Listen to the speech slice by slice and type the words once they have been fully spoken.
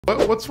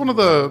What's one of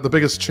the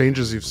biggest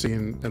changes you've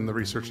seen in the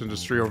research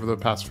industry over the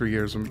past few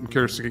years? I'm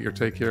curious to get your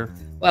take here.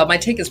 Well, my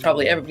take is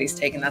probably everybody's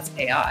take, and that's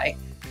AI.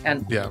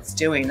 And Yeah. what it's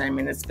doing, I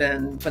mean, it's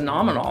been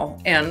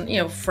phenomenal.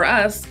 And, for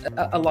us,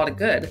 a lot of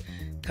good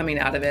coming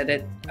out of it.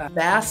 It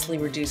vastly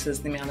reduces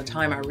the amount of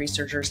time our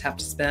researchers have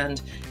to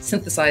spend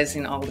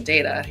synthesizing all the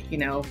data,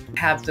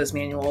 have those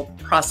manual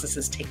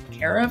processes taken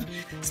care of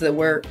so that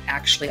we're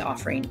actually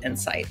offering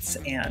insights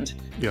and,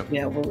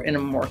 we're in a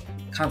more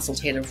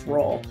consultative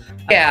role.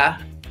 Yeah.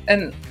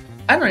 And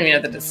I don't even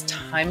know that it's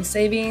time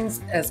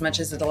savings as much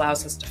as it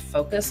allows us to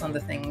focus on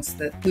the things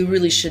that we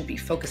really should be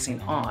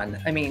focusing on.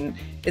 I mean,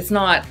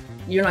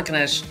 you're not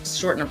going to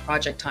shorten a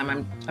project time.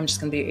 I'm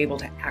just going to be able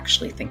to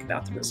actually think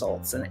about the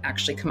results and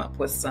actually come up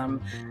with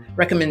some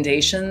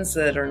recommendations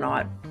that are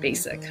not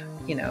basic.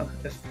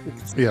 If we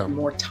could spend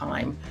more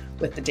time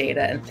with the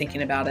data and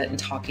thinking about it and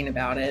talking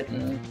about it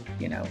and,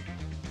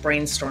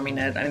 brainstorming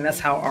it. I mean, that's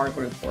how our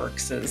group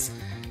works is,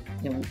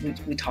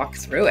 we talk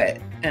through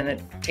it and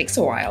it takes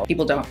a while.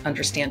 People don't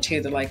understand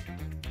too. They're like,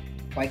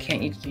 why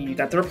can't you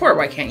got the report?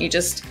 Why can't you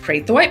just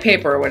create the white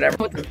paper or whatever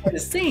what the report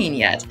is saying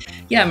yet?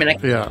 Yeah, I mean, I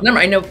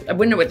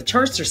wouldn't know what the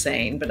charts are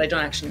saying, but I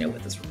don't actually know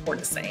what this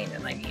report is saying.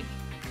 And I need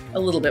a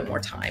little bit more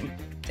time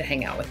to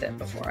hang out with it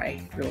before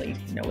I really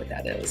know what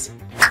that is.